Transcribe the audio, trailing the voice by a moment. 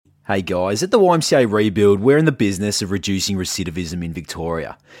Hey guys, at the YMCA Rebuild, we're in the business of reducing recidivism in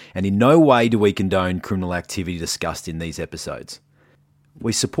Victoria, and in no way do we condone criminal activity discussed in these episodes.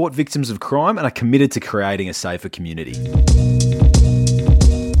 We support victims of crime and are committed to creating a safer community.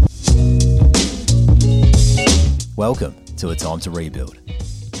 Welcome to A Time to Rebuild,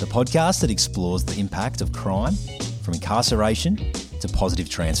 the podcast that explores the impact of crime from incarceration to positive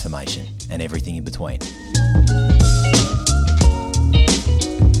transformation and everything in between.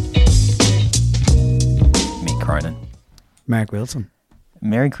 Mick Cronin. Mark Wilson.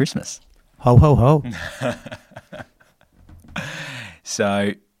 Merry Christmas. Ho, ho, ho.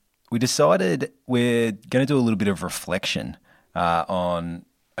 So we decided we're going to do a little bit of reflection on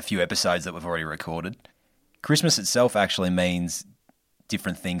a few episodes that we've already recorded. Christmas itself actually means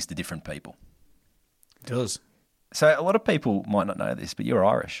different things to different people. It does. So a lot of people might not know this, but you're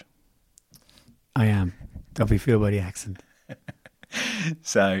Irish. I am. Don't be fooled by the accent.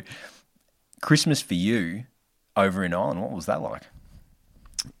 So Christmas for you over in Ireland, what was that like?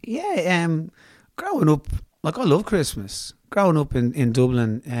 Yeah, growing up, like I love Christmas. Growing up in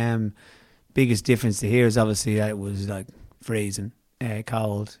Dublin, biggest difference to here is obviously that it was like freezing,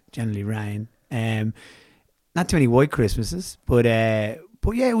 cold, generally rain. Not too many white Christmases, but yeah,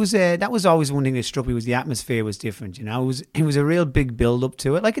 it was. That was always one thing that struck me, was the atmosphere was different. You know, it was a real big build up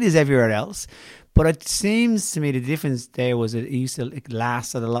to it, like it is everywhere else. But it seems to me the difference there was it used to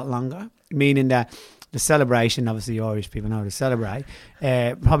lasted a lot longer, meaning that the celebration, obviously Irish people know to celebrate,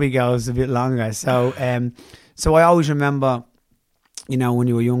 probably goes a bit longer. So I always remember, you know, when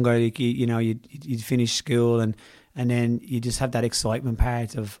you were younger, like you'd finish school and then you just have that excitement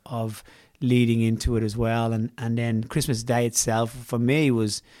part of leading into it as well, and then Christmas Day itself for me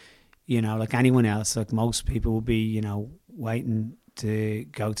was, you know, like anyone else, like most people would be, you know, waiting to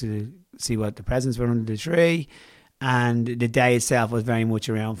go to see what the presents were under the tree. And the day itself was very much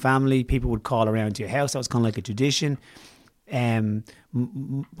around family. People would call around to your house. That was kind of like a tradition.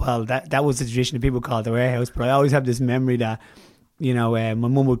 Well, that was the tradition that people called the warehouse. But I always have this memory that, you know, my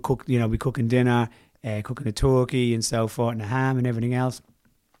mum would cook, you know, be cooking dinner, cooking a turkey and so forth, and a ham and everything else.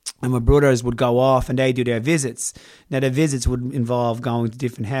 And my brothers would go off and they do their visits. Now, their visits would involve going to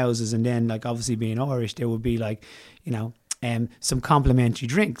different houses, and then, like, obviously being Irish, there would be, like, you know, some complimentary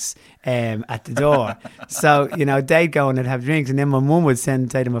drinks at the door. So, you know, they'd go and they'd have drinks, and then my mum would say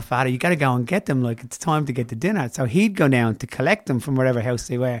to my father, you got to go and get them, like, it's time to get to dinner. So he'd go down to collect them from whatever house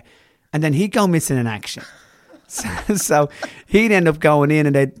they were, and then he'd go missing in action. So he'd end up going in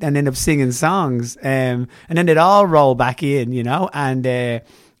and they'd end up singing songs, and then they'd all roll back in, you know, and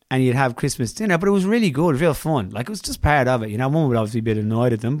you'd have Christmas dinner. But it was really good, real fun. Like, it was just part of it, you know. Mum would obviously be a bit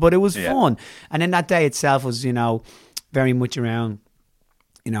annoyed at them, but it was fun. And then that day itself was, you know, very much around,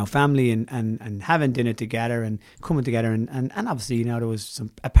 you know, family and having dinner together and coming together, and obviously, you know, there was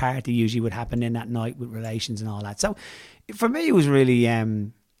a party usually would happen in that night with relations and all that. So for me, it was really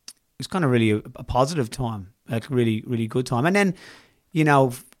it was kind of really a positive time, like a really, really good time. And then, you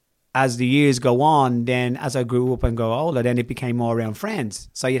know, as the years go on, then as I grew up and go older, then it became more around friends.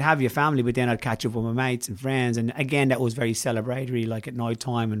 So you'd have your family, but then I'd catch up with my mates and friends, and again, that was very celebratory, like at night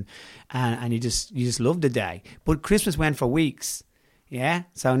time, and you just loved the day. But Christmas went for weeks, yeah.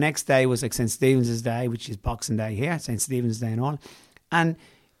 So next day was like St. Stephen's Day, which is Boxing Day here, St. Stephen's Day and all, and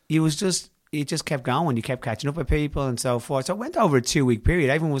it just kept going. You kept catching up with people and so forth. So it went over a 2-week period.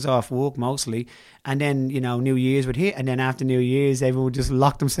 Everyone was off work mostly. And then, you know, New Year's would hit. And then after New Year's, everyone would just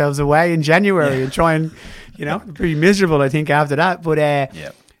lock themselves away in January and try and, you know, pretty miserable, I think, after that. But, and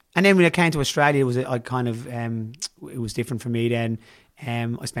then when I came to Australia, it was different for me then.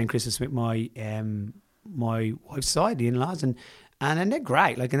 I spent Christmas with my wife's side, the in-laws, and they're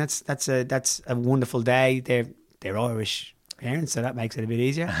great. Like, and that's a wonderful day. They're Irish parents, so that makes it a bit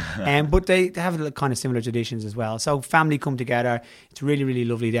easier. But they have kind of similar traditions as well. So family come together. It's really, really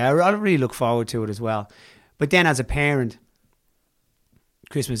lovely day. I really look forward to it as well. But then as a parent,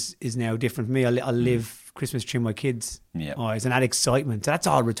 Christmas is now different for me. I'll live Christmas through my kids' eyes, and that excitement. So that's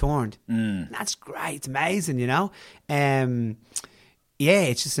all returned. And that's great. It's amazing, you know. Yeah,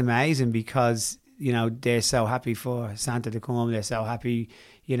 it's just amazing because, you know, they're so happy for Santa to come. They're so happy,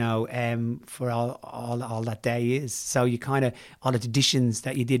 you know, for all that day is. So you kind of, all the traditions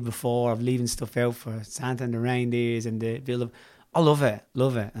that you did before of leaving stuff out for Santa and the reindeers and the build of, I love it,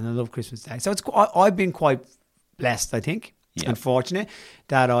 and I love Christmas Day. So I've been quite blessed, I think, and fortunate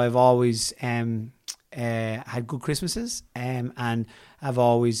that I've always had good Christmases, and I've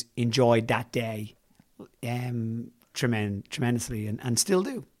always enjoyed that day tremendously, and still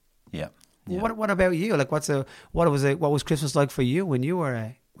do. Yeah. What about you? Like, what was Christmas like for you when you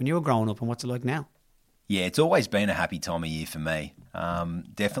were growing up, and what's it like now? Yeah, it's always been a happy time of year for me.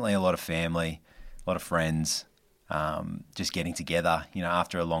 Definitely a lot of family, a lot of friends, just getting together,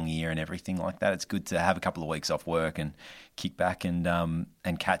 after a long year and everything like that. It's good to have a couple of weeks off work and kick back and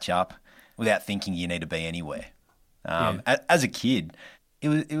catch up without thinking you need to be anywhere. As a kid,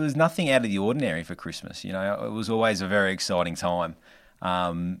 it was nothing out of the ordinary for Christmas. It was always a very exciting time.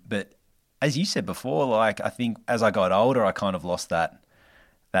 But as you said before, I think as I got older, I kind of lost that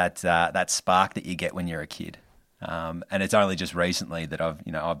spark that you get when you're a kid. And it's only just recently that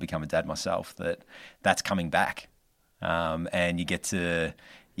I've become a dad myself that's coming back. And you get to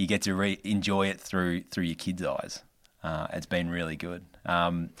enjoy it through your kids' eyes. It's been really good.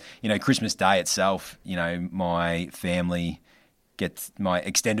 Christmas Day itself, my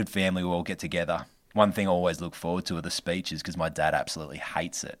extended family will all get together. One thing I always look forward to are the speeches because my dad absolutely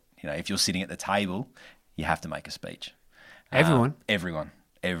hates it. If you're sitting at the table, you have to make a speech. Everyone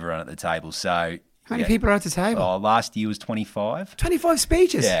at the table. So how many people are at the table? Oh, last year was 25. 25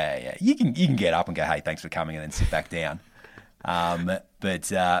 speeches? Yeah. You can get up and go, hey, thanks for coming, and then sit back down.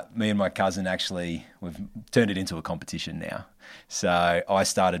 But me and my cousin we've turned it into a competition now. So I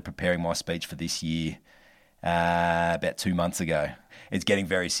started preparing my speech for this year about 2 months ago. It's getting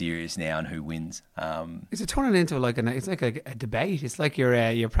very serious now and who wins. Is it turning into it's like a debate? It's like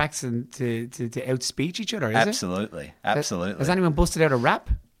you're practicing to outspeech each other, is Absolutely. Has anyone busted out a rap?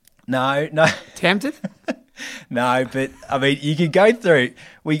 No. Tempted? No, but I mean, you can go through.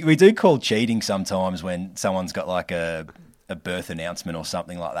 We do call cheating sometimes when someone's got like a birth announcement or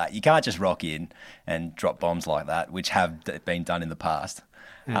something like that. You can't just rock in and drop bombs like that, which have been done in the past.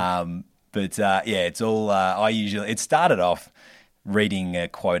 Yeah. It's all. It started off reading a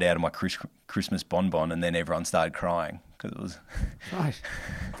quote out of my Christmas bonbon, and then everyone started crying because it was right.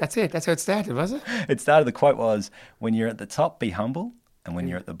 That's it. That's how it started, was it? It started. The quote was, "When you're at the top, be humble, and when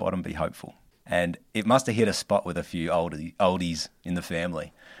you're at the bottom, be hopeful." And it must have hit a spot with a few oldies in the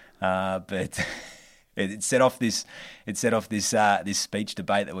family, but it set off this speech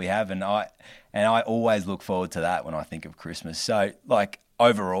debate that we have, and I always look forward to that when I think of Christmas. So,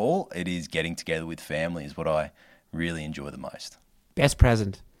 overall, it is getting together with family is what I really enjoy the most. Best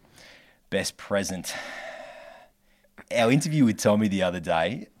present. Our interview with Tommy the other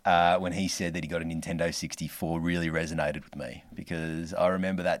day, when he said that he got a Nintendo 64, really resonated with me because I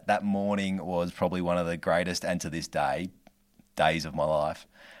remember that morning was probably one of the greatest, and to this day, days of my life,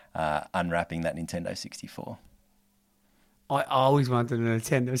 unwrapping that Nintendo 64. I always wanted a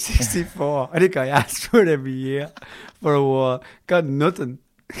Nintendo 64. I think I asked for it every year for a while. Got nothing.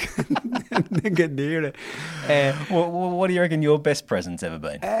 Didn't get near it. What do you reckon your best present's ever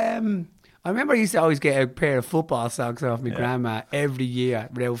been? I remember I used to always get a pair of football socks off my grandma every year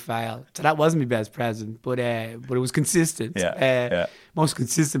without fail. So that wasn't my best present, but it was consistent. Most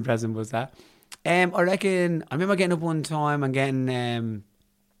consistent present was that. I reckon I remember getting up one time and getting there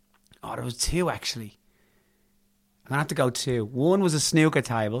was two actually. I'm gonna have to go two. One was a snooker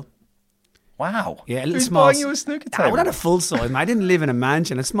table. Wow. Yeah, a little Who's small. buying you a snooker table? Not a full size, man. I didn't live in a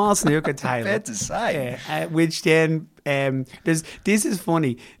mansion. A small snooker table. Fair to say. Which then, this is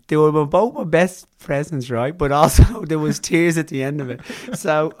funny. They were both my best presents, right? But also there was tears at the end of it.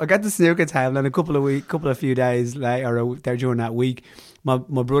 So I got the snooker table, and a few days later, or during that week, my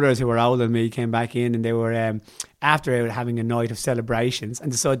brothers who were older than me came back in, and they were after having a night of celebrations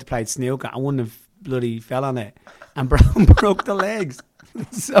and decided to play snooker, and one of them bloody fell on it and broke the legs.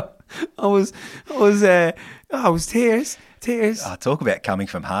 So I was tears. Oh, talk about coming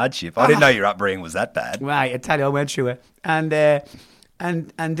from hardship. I didn't know your upbringing was that bad. Right, I tell you, I went through it, and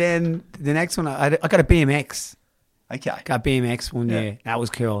then the next one, I got a BMX. Okay, got BMX one year. That was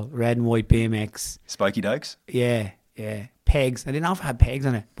cool, red and white BMX. Spokey Dokes. Yeah, pegs. I didn't know if I had pegs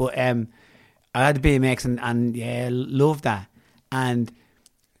on it, but I had the BMX and loved that, and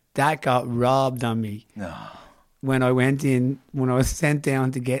that got robbed on me. No. When I was sent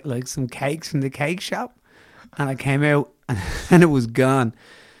down to get some cakes from the cake shop, and I came out and it was gone.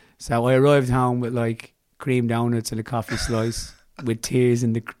 So I arrived home with cream donuts and a coffee slice with tears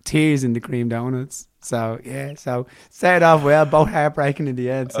in the cream donuts. So started off well, both heartbreaking in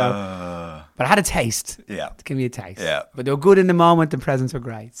the end. So, but I had a taste. Yeah, to give me a taste. Yeah, but they were good in the moment. The presents were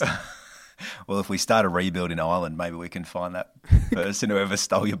great. So. Well, if we start a rebuild in Ireland, maybe we can find that person who ever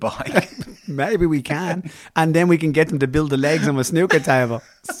stole your bike. Maybe we can. And then we can get them to build the legs on a snooker table.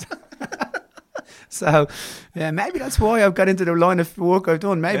 So, maybe that's why I've got into the line of work I've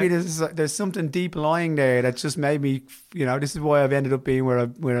done. Maybe there's something deep lying there that just made me, this is why I've ended up being where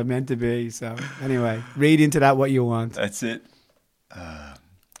I'm meant to be. So, anyway, read into that what you want. That's it.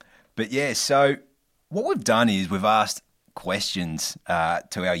 But yeah, so what we've done is we've asked questions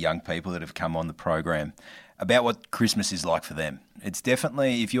to our young people that have come on the program about what Christmas is like for them. It's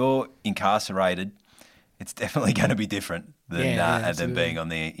definitely, if you're incarcerated, it's definitely going to be different than being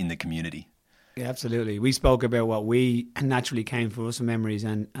in the community. Yeah, absolutely. We spoke about what we naturally came for us memories,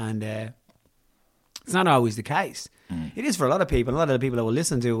 and it's not always the case. It is for a lot of people. A lot of the people that will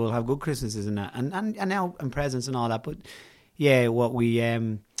listen to will have good Christmases and that, and now and presents and all that. But yeah, what we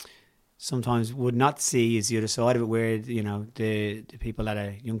sometimes would not see is the other side of it, where the people that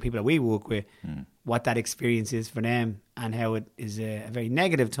are young people that we work with, what that experience is for them, and how it is a very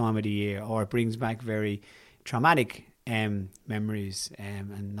negative time of the year, or it brings back very traumatic memories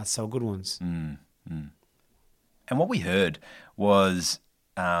and not so good ones. And what we heard was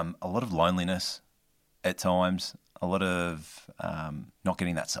a lot of loneliness at times, a lot of not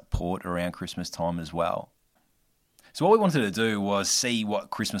getting that support around Christmas time as well. So what we wanted to do was see what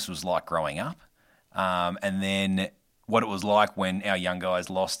Christmas was like growing up, and then what it was like when our young guys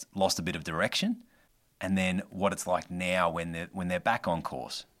lost a bit of direction, and then what it's like now when they're back on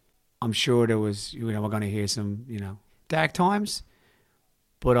course. I'm sure there was, we're going to hear some, dark times,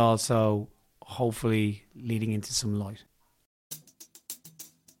 but also hopefully leading into some light.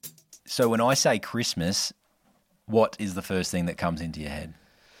 So when I say Christmas, what is the first thing that comes into your head?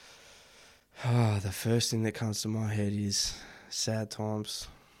 The first thing that comes to my head is sad times.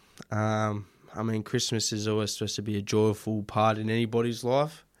 Christmas is always supposed to be a joyful part in anybody's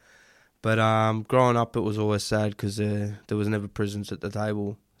life, but growing up it was always sad because there was never presents at the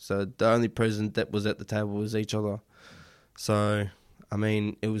table. So the only present that was at the table was each other. So,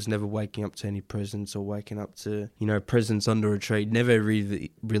 it was never waking up to any presents or waking up to, presents under a tree. Never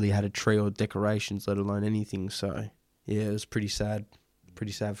really had a tree or decorations, let alone anything. So, yeah, it was pretty sad.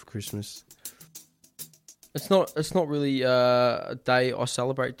 Pretty sad for Christmas. It's not really a day I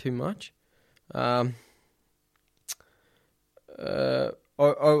celebrate too much.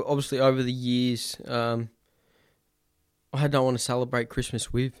 Obviously, over the years, I had no one to celebrate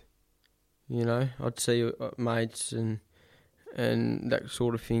Christmas with. I'd see mates and that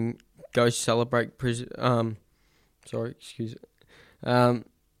sort of thing go celebrate. I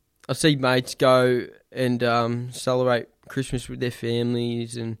see mates go and celebrate Christmas with their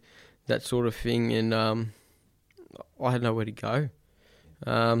families and that sort of thing, and I had nowhere to go.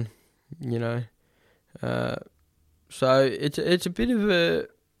 So it's a bit of a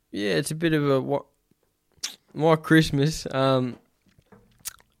what my Christmas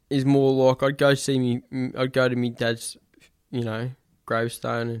is more like I'd go to my dad's,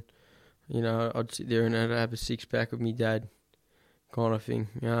 gravestone, and I'd sit there and I'd have a 6-pack with my dad, kind of thing.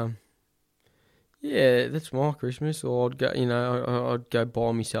 Yeah, that's my Christmas. Or I'd go, I'd go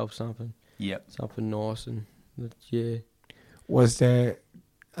buy myself something. Yep. Something nice, and yeah. Was there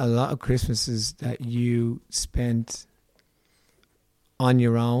a lot of Christmases that you spent on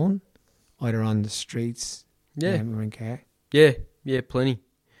your own, either on the streets, or in care? Yeah, plenty.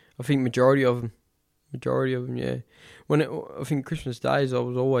 I think majority of them, yeah. I think Christmas days, I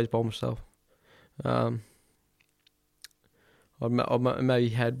was always by myself. I maybe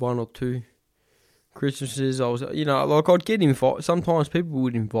had one or two Christmases. I was, I'd get invited. Sometimes people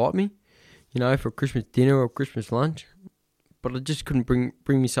would invite me, for a Christmas dinner or Christmas lunch, but I just couldn't bring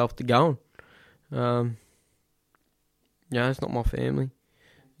myself to going. It's not my family,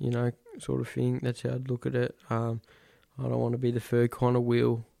 sort of thing. That's how I'd look at it. I don't want to be the third kind of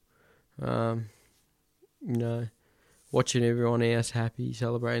wheel. Watching everyone else happy,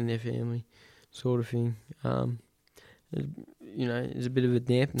 celebrating their family, sort of thing. It's a bit of a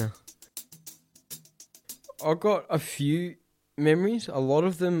dampener. I got a few memories. A lot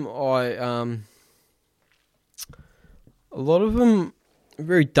of them are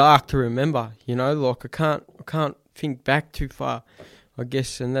very dark to remember. Like I can't think back too far, I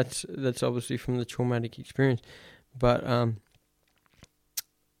guess, and that's obviously from the traumatic experience. But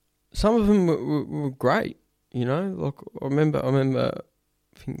some of them were great. Like I remember I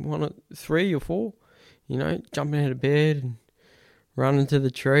think 3 or 4. Jumping out of bed and running to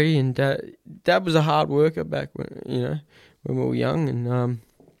the tree, and Dad was a hard worker back when we were young, and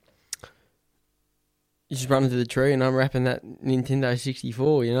just running to the tree and unwrapping that Nintendo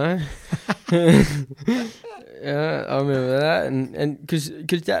 64. Yeah, I remember that, and because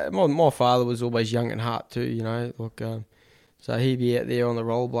my father was always young at heart too. So he'd be out there on the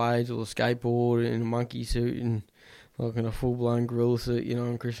rollerblades or the skateboard in a monkey suit and like in a full-blown gorilla suit,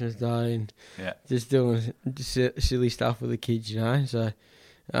 on Christmas Day, and just doing silly stuff with the kids, So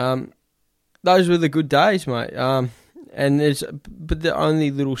those were the good days, mate. But they're only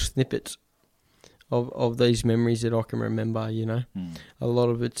little snippets of these memories that I can remember. A lot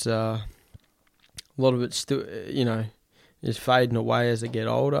of it's still, is fading away as they get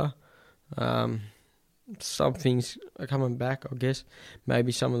older. Some things are coming back, I guess.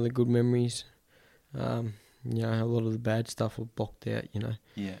 Maybe some of the good memories. You know, a lot of the bad stuff are blocked out, you know.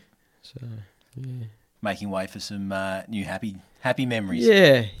 Yeah. So, yeah. Making way for some new happy memories.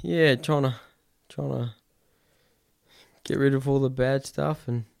 Yeah, trying to get rid of all the bad stuff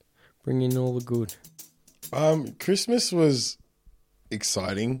and bring in all the good. Christmas was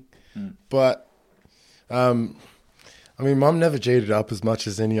exciting, but I mean, Mum never G'd it up as much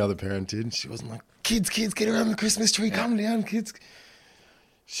as any other parent did. She wasn't like, kids, get around the Christmas tree, come down, kids.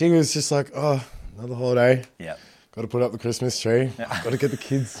 She was just like, oh, another holiday. Yeah. Got to put up the Christmas tree. Got to get the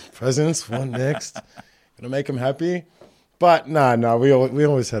kids presents. What next? Got to make them happy. But no, we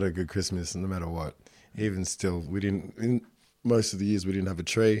always had a good Christmas, no matter what. Even still, we didn't. In most of the years, we didn't have a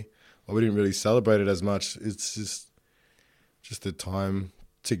tree, or we didn't really celebrate it as much. It's just the time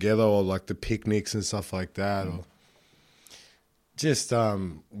together, or like the picnics and stuff like that, or just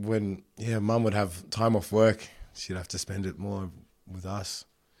when Mum would have time off work, she'd have to spend it more with us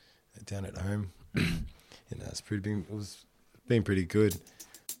down at home. You know, it was been pretty good.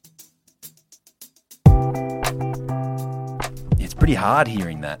 It's pretty hard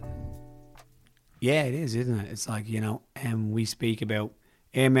hearing that. Yeah, it is, isn't it? It's like, you know, we speak about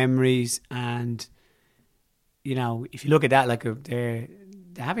our memories, and, you know, if you look at that, like they're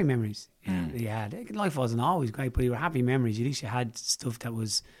happy memories. Yeah, life wasn't always great, but you were happy memories. At least you had stuff that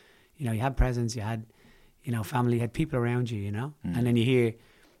was, you know, you had presents, you had, you know, family, you had people around you, you know. And then you hear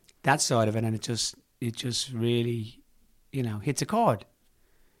that side of it, and it just really, you know, hits a chord.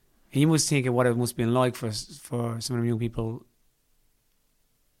 And you must think of what it must have been like for some of the young people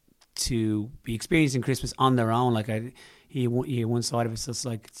to be experiencing Christmas on their own. Like you hear one side of it,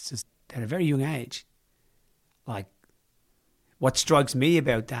 so it's just at a very young age. Like, what strikes me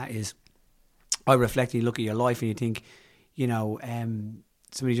about that is, I reflect and you look at your life and you think, you know, some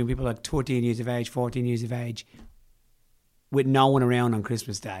of these young people like 13 years of age, 14 years of age, with no one around on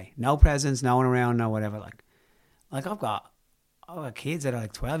Christmas Day. No presents, no one around, no whatever. Like I've got kids that are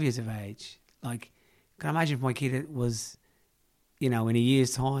like 12 years of age. Like, can I imagine if my kid was, you know, in a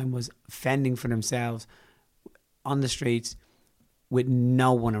year's time was fending for themselves on the streets with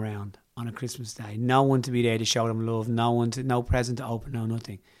no one around on a Christmas Day. No one to be there to show them love. No present to open, no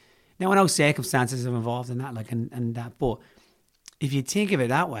nothing. Now, I know circumstances are involved in that, like, and that, but if you think of it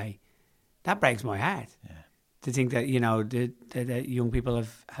that way, that breaks my heart. Yeah. To think that, you know, that young people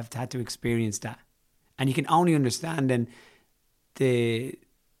have had to experience that. And you can only understand then the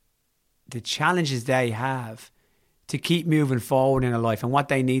challenges they have to keep moving forward in their life and what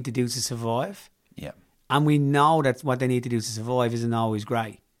they need to do to survive. Yeah. And we know that what they need to do to survive isn't always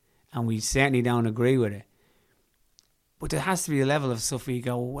great. And we certainly don't agree with it. But there has to be a level of stuff where you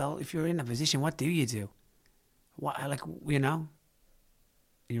go, well, if you're in a position, what do you do? What, like, you know,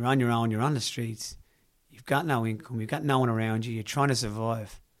 you're on your own, you're on the streets. You've got no income. You've got no one around you. You're trying to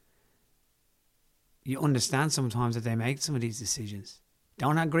survive. You understand sometimes that they make some of these decisions.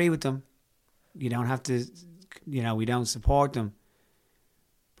 Don't agree with them. You don't have to, you know, we don't support them.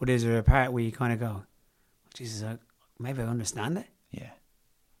 But is there a part where you kind of go, Jesus, maybe I understand it? Yeah.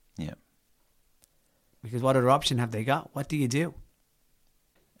 Yeah. Because what other option have they got? What do you do?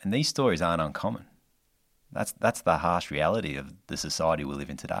 And these stories aren't uncommon. That's the harsh reality of the society we live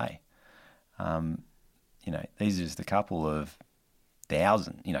in today. You know, these are just a couple of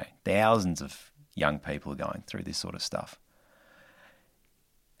thousands of young people going through this sort of stuff.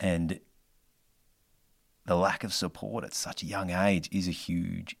 And the lack of support at such a young age is a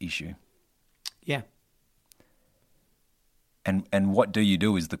huge issue. Yeah. And what do you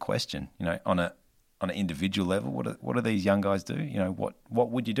do is the question, you know, on an individual level. What do these young guys do? You know,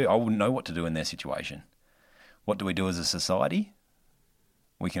 what would you do? I wouldn't know what to do in their situation. What do we do as a society?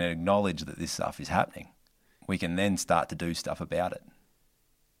 We can acknowledge that this stuff is happening. We can then start to do stuff about it.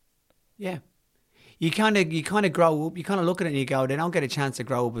 Yeah. You kind of grow up, you kind of look at it and you go, they don't get a chance to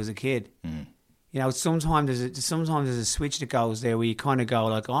grow up as a kid. Mm. You know, sometimes there's a switch that goes there where you kind of go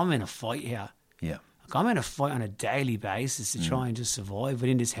like, oh, I'm in a fight here. Yeah. Like, I'm in a fight on a daily basis to try and just survive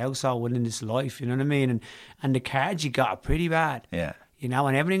within this household, within this life, you know what I mean? And the cards you got are pretty bad. Yeah. You know,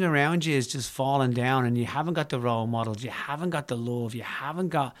 and everything around you is just falling down and you haven't got the role models, you haven't got the love, you haven't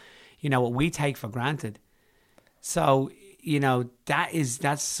got, you know, what we take for granted. So, you know,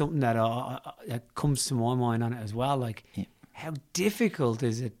 that's something that comes to my mind on it as well. Like, how difficult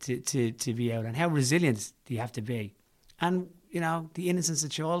is it to be out, and how resilient do you have to be? And, you know, the innocence of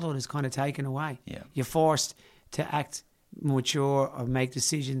childhood is kind of taken away. Yeah. You're forced to act mature or make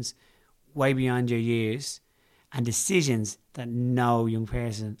decisions way beyond your years, and decisions that no young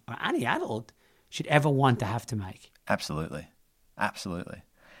person or any adult should ever want to have to make. Absolutely.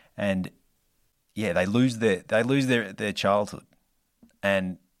 And yeah, they lose their childhood,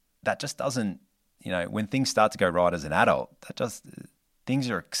 and that just doesn't, when things start to go right as an adult, things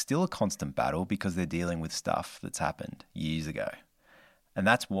are still a constant battle because they're dealing with stuff that's happened years ago. And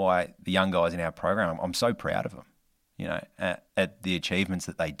that's why the young guys in our program, I'm so proud of them, at the achievements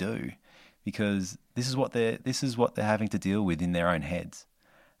that they do, because this is what they're having to deal with in their own heads.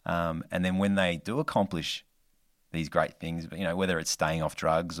 And then when they do accomplish these great things, whether it's staying off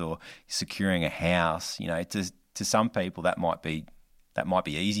drugs or securing a house, to some people that might be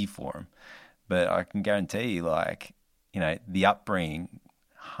easy for them, but I can guarantee you, the upbringing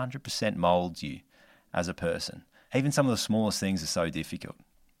 100% molds you as a person. Even some of the smallest things are so difficult,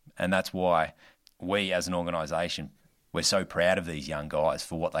 and that's why we, as an organisation, we're so proud of these young guys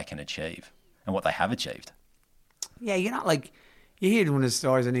for what they can achieve and what they have achieved. Yeah, you hear one of the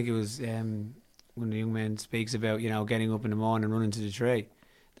stories. I think it was when the young man speaks about getting up in the morning and running to the tree.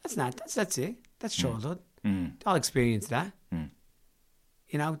 That's it. That's childhood. They all experience that.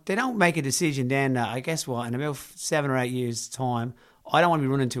 They don't make a decision then that, I guess what, in about 7 or 8 years' time, I don't want to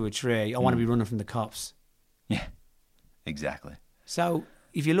be running to a tree. I want to be running from the cops. Yeah, exactly. So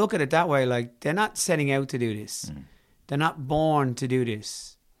if you look at it that way, they're not setting out to do this. They're not born to do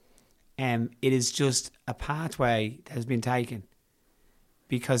this. It is just a pathway that has been taken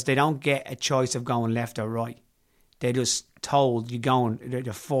because they don't get a choice of going left or right. They're just told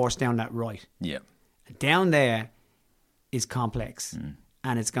they're forced down that right. Yeah. Down there is complex.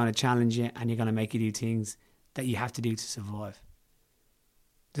 And it's going to challenge you, and you're going to make you do things that you have to do to survive.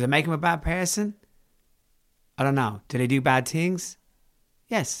 Does it make them a bad person? I don't know. Do they do bad things?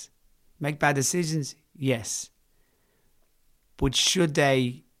 Yes. Make bad decisions? Yes. But should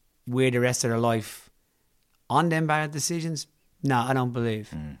they wear the rest of their life on them bad decisions? No, I don't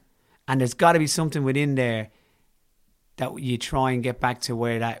believe. And there's got to be something within there that you try and get back to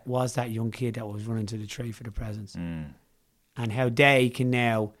where that was that young kid that was running to the tree for the presents. And how they can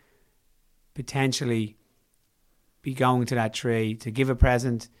now potentially be going to that tree to give a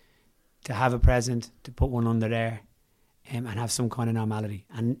present, to have a present, to put one under there, and have some kind of normality.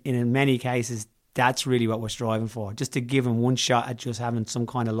 And in many cases, that's really what we're striving for, just to give them one shot at just having some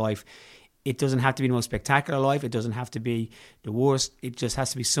kind of life. It doesn't have to be the most spectacular life. It doesn't have to be the worst. It just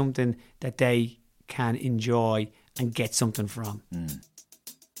has to be something that they can enjoy and get something from.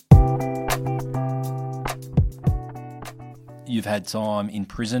 You've had time in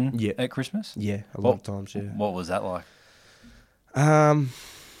prison at Christmas? Yeah, a lot of times, yeah. What was that like?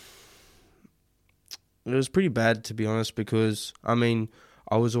 It was pretty bad, to be honest, because, I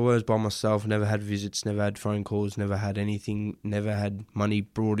was always by myself, never had visits, never had phone calls, never had anything, never had money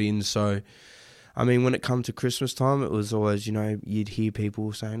brought in. So, when it come to Christmas time, it was always, you'd hear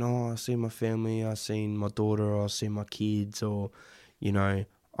people saying, I see my family, I seen my daughter, I see my kids, or,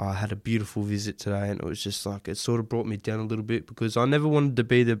 I had a beautiful visit today, and it was just it sort of brought me down a little bit because I never wanted to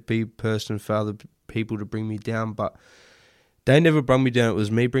be the big person for other people to bring me down, but they never brought me down. It was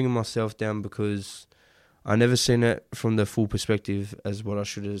me bringing myself down because I never seen it from the full perspective as what I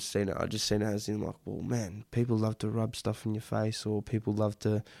should have seen it. I just seen it as in well, man, people love to rub stuff in your face or people love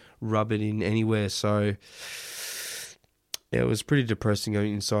to rub it in anywhere. So yeah, it was pretty depressing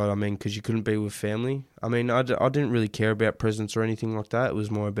going inside, because you couldn't be with family. I didn't really care about presents or anything like that. It was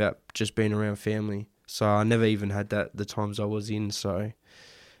more about just being around family. So I never even had that the times I was in. So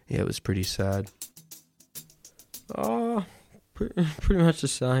yeah, it was pretty sad. Oh, pretty much the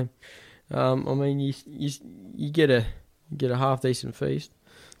same. You get a half decent feast.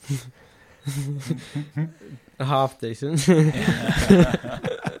 A half decent.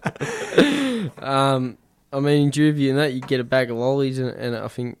 In juvie and that, you get a bag of lollies and I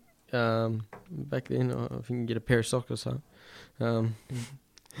think back then I think you get a pair of socks or something,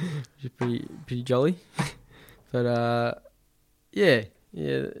 which is pretty jolly. But it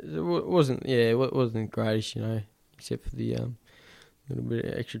wasn't great, except for the little bit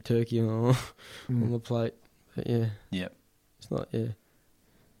of extra turkey on the plate. But yeah, it's not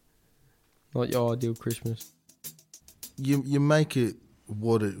your ideal Christmas. You make it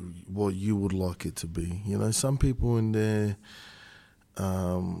what you would like it to be. Some people in there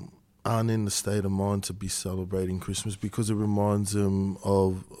aren't in the state of mind to be celebrating Christmas because it reminds them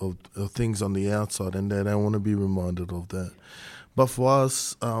of things on the outside, and they don't want to be reminded of that. But for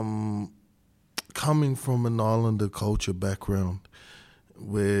us, coming from an Islander culture background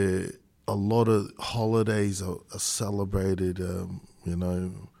where a lot of holidays are celebrated,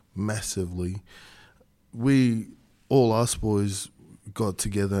 massively, all us boys got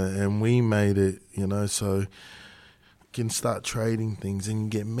together and we made it, so you can start trading things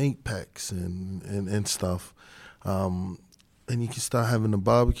and get meat packs and stuff. And you can start having a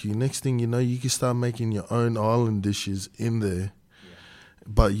barbecue. Next thing you know, you can start making your own island dishes in there.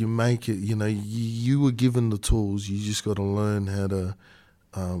 But you make it, you were given the tools. You just got to learn how to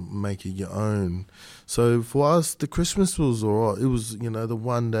make it your own. So for us, the Christmas was all right. It was, the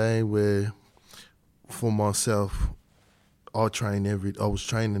one day where, for myself, I was training every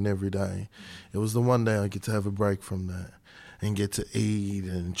day. It was the one day I get to have a break from that and get to eat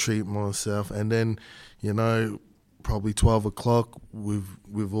and treat myself. And then, probably 12 o'clock,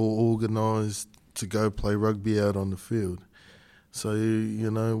 we've all organised to go play rugby out on the field. So,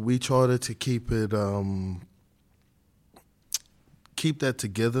 we try to keep it, keep that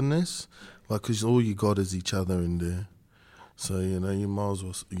togetherness, because all you got is each other in there. So, you might as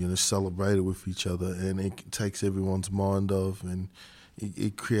well, celebrate it with each other, and it takes everyone's mind off, and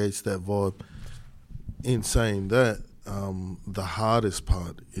it creates that vibe. In saying that, the hardest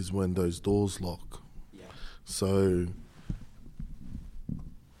part is when those doors lock. Yeah. So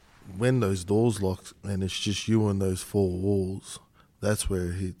when those doors lock and it's just you and those four walls, that's where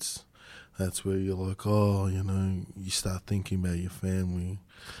it hits. That's where you're like, you start thinking about your family.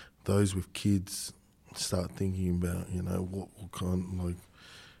 Those with kids start thinking about, what kind,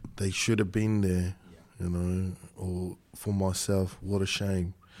 they should have been there, or for myself, what a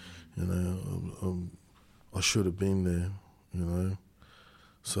shame, I should have been there,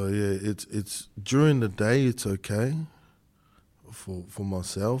 So yeah, it's during the day it's okay for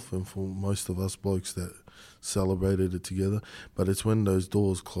myself and for most of us blokes that celebrated it together, but it's when those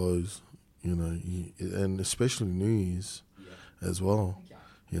doors close, and especially New Year's as well.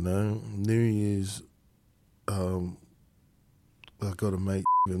 New Year's, I got a mate,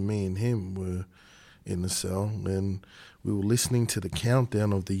 and me and him were in the cell, and we were listening to the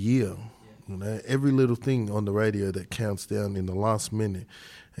countdown of the year. Every little thing on the radio that counts down in the last minute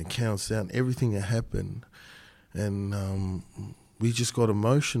and counts down everything that happened. And we just got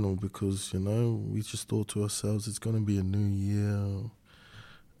emotional because, we just thought to ourselves, it's going to be a new year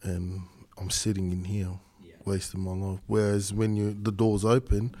and I'm sitting in here wasting my life. Whereas when the doors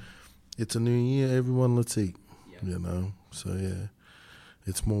open, it's a new year, everyone let's eat, So yeah,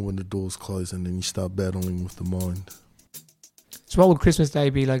 it's more when the doors close and then you start battling with the mind. So what would Christmas Day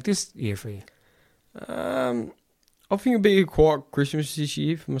be like this year for you? I think it'll be a quiet Christmas this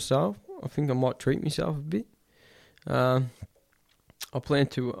year for myself. I think I might treat myself a bit. I plan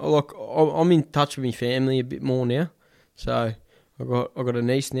to I'm in touch with my family a bit more now. So I got a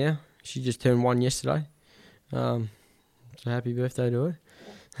niece now. She just turned 1 yesterday. So happy birthday to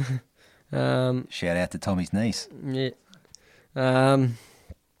her. Shout out to Tommy's niece. Yeah.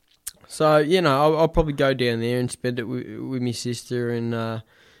 So I'll probably go down there and spend it with my sister and my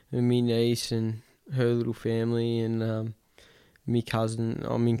niece and her little family and my cousin.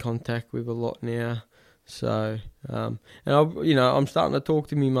 I'm in contact with a lot now. So and I'm starting to talk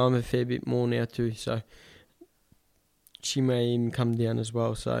to my mum a fair bit more now too. So she may even come down as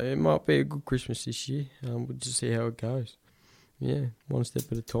well. So it might be a good Christmas this year. We'll just see how it goes. Yeah, one step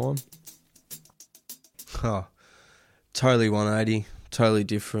at a time. Oh, totally 180, totally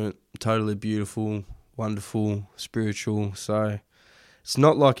different, totally beautiful, wonderful, spiritual. So it's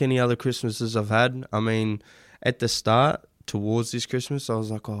not like any other Christmases I've had. I mean, at the start, towards this Christmas, I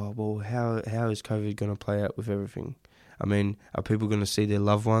was like, oh, well, how is COVID going to play out with everything? I mean, are people going to see their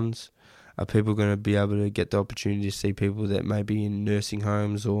loved ones? Are people going to be able to get the opportunity to see people that may be in nursing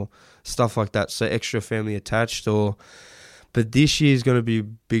homes or stuff like that? So extra family attached. But this year is going to be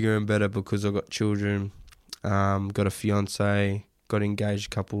bigger and better because I've got children, got a fiance, got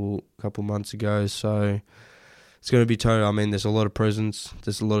engaged a couple months ago. So it's going to be total. I mean, there's a lot of presents.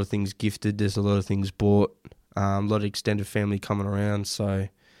 There's a lot of things gifted. There's a lot of things bought. A lot of extended family coming around. So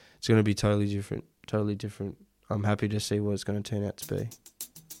it's going to be totally different. I'm happy to see what it's going to turn out to be.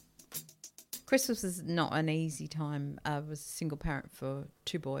 Christmas is not an easy time. I was a single parent for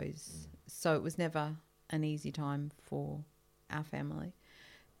 2 boys, so it was never an easy time for our family.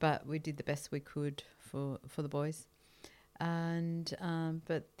 But we did the best we could for the boys. And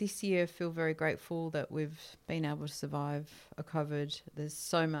but this year I feel very grateful that we've been able to survive a COVID. There's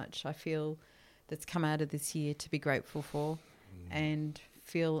so much I feel that's come out of this year to be grateful for and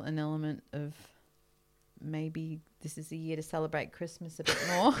feel an element of maybe this is a year to celebrate Christmas a bit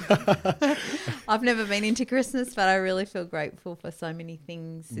more. I've never been into Christmas, but I really feel grateful for so many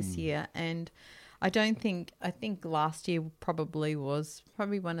things this year. And I think last year probably was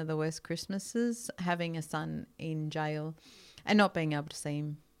one of the worst Christmases, having a son in jail and not being able to see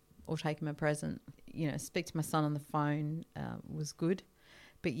him or take him a present. Speak to my son on the phone was good.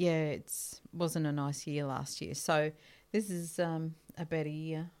 But yeah, it wasn't a nice year last year. So this is a better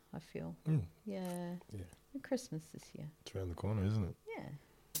year, I feel. Yeah. Christmas this year. It's around the corner, isn't it?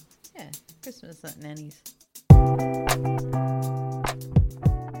 Yeah. Christmas at Nanny's.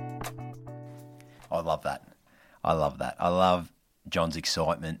 I love that. I love John's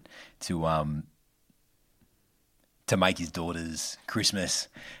excitement to make his daughter's Christmas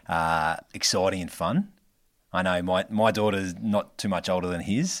exciting and fun. I know my daughter's not too much older than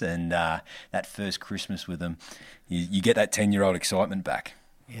his, and that first Christmas with them, you get that 10-year-old excitement back.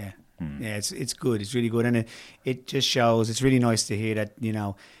 Yeah. Yeah, it's good. It's really good, and it just shows. It's really nice to hear that, you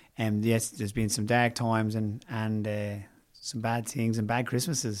know, yes, there's been some dark times and some bad things and bad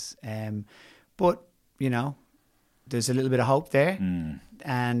Christmases, but you know, there's a little bit of hope there,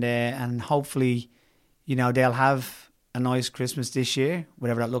 and hopefully, you know, they'll have a nice Christmas this year,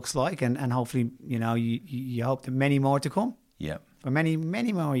 whatever that looks like, and hopefully, you know, you hope that many more to come. Yeah, for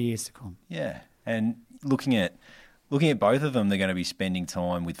many more years to come. Yeah, and looking at both of them, they're going to be spending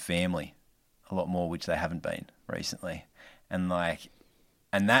time with family a lot more, which they haven't been recently, and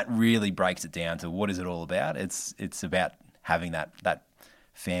that really breaks it down to what is it all about. It's about having that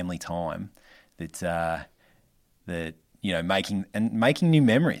family time that you know, making new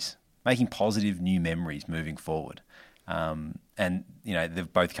memories, making positive new memories moving forward. And you know,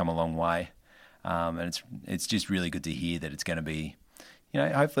 they've both come a long way, and it's just really good to hear that it's going to be, you know,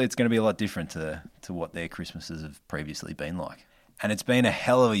 hopefully it's going to be a lot different to what their Christmases have previously been like. And it's been a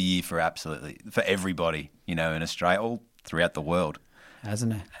hell of a year for everybody, you know, in Australia, all throughout the world,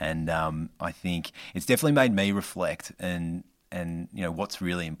 hasn't it? And I think it's definitely made me reflect and you know, what's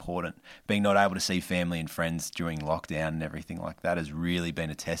really important. Being not able to see family and friends during lockdown and everything like that has really been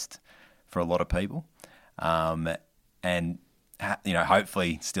a test for a lot of people. And you know,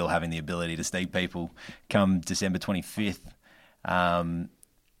 hopefully still having the ability to see people come December 25th. I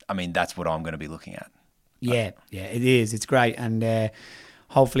mean, that's what I'm going to be looking at. Yeah, it is. It's great. And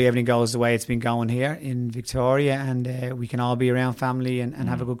hopefully everything goes the way it's been going here in Victoria, and we can all be around family and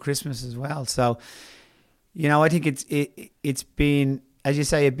have a good Christmas as well. So, you know, I think it's been, as you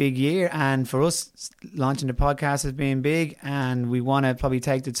say, a big year. And for us, launching the podcast has been big. And we want to probably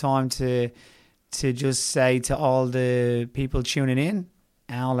take the time to just say to all the people tuning in,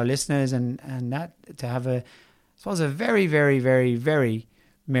 and all our listeners, and that, to have I suppose a very, very, very, very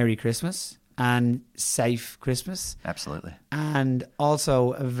Merry Christmas and safe Christmas. Absolutely. And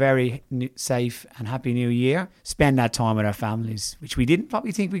also a very safe and happy New Year. Spend that time with our families, which we didn't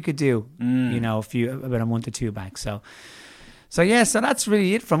probably think we could do, you know, about a month or two back. So that's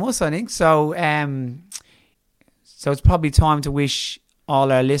really it from us, I think. So it's probably time to wish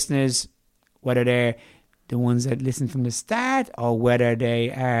all our listeners, whether they're the ones that listen from the start or whether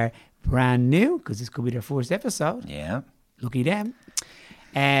they are brand new, because this could be their first episode. Yeah. Lucky them.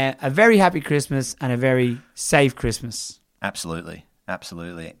 A very happy Christmas and a very safe Christmas. Absolutely.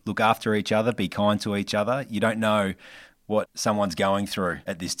 Look after each other. Be kind to each other. You don't know what someone's going through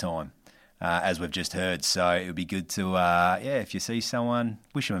at this time, as we've just heard. So it would be good to, if you see someone,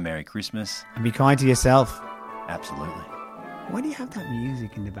 wish them a Merry Christmas. And be kind to yourself. Absolutely. Why do you have that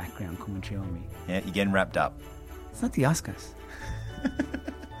music in the background coming through on me? Yeah, you're getting wrapped up. It's not the Oscars.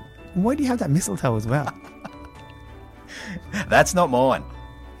 And why do you have that mistletoe as well? That's not mine.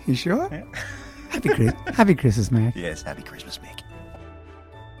 You sure? Yeah. Happy Christmas, Mark. Yes, happy Christmas, Mick.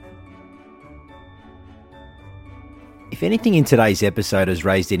 If anything in today's episode has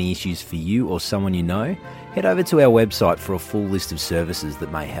raised any issues for you or someone you know, head over to our website for a full list of services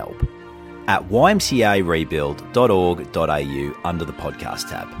that may help at ymcarebuild.org.au under the podcast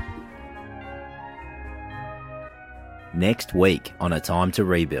tab. Next week on A Time to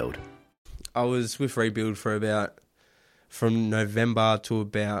Rebuild. I was with Rebuild from November to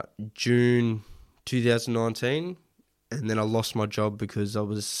about June 2019, and then I lost my job because I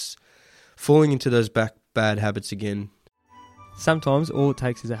was falling into those bad habits again. Sometimes all it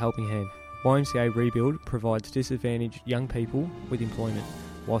takes is a helping hand. YMCA Rebuild provides disadvantaged young people with employment,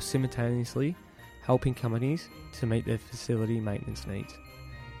 while simultaneously helping companies to meet their facility maintenance needs.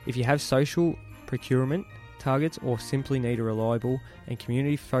 If you have social procurement targets or simply need a reliable and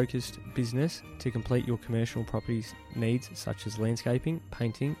community-focused business to complete your commercial properties needs such as landscaping,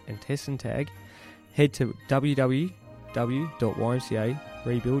 painting and test and tag, head to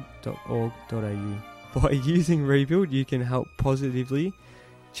www.ymcarebuild.org.au. By using Rebuild, you can help positively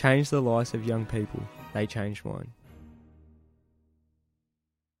change the lives of young people. They changed mine.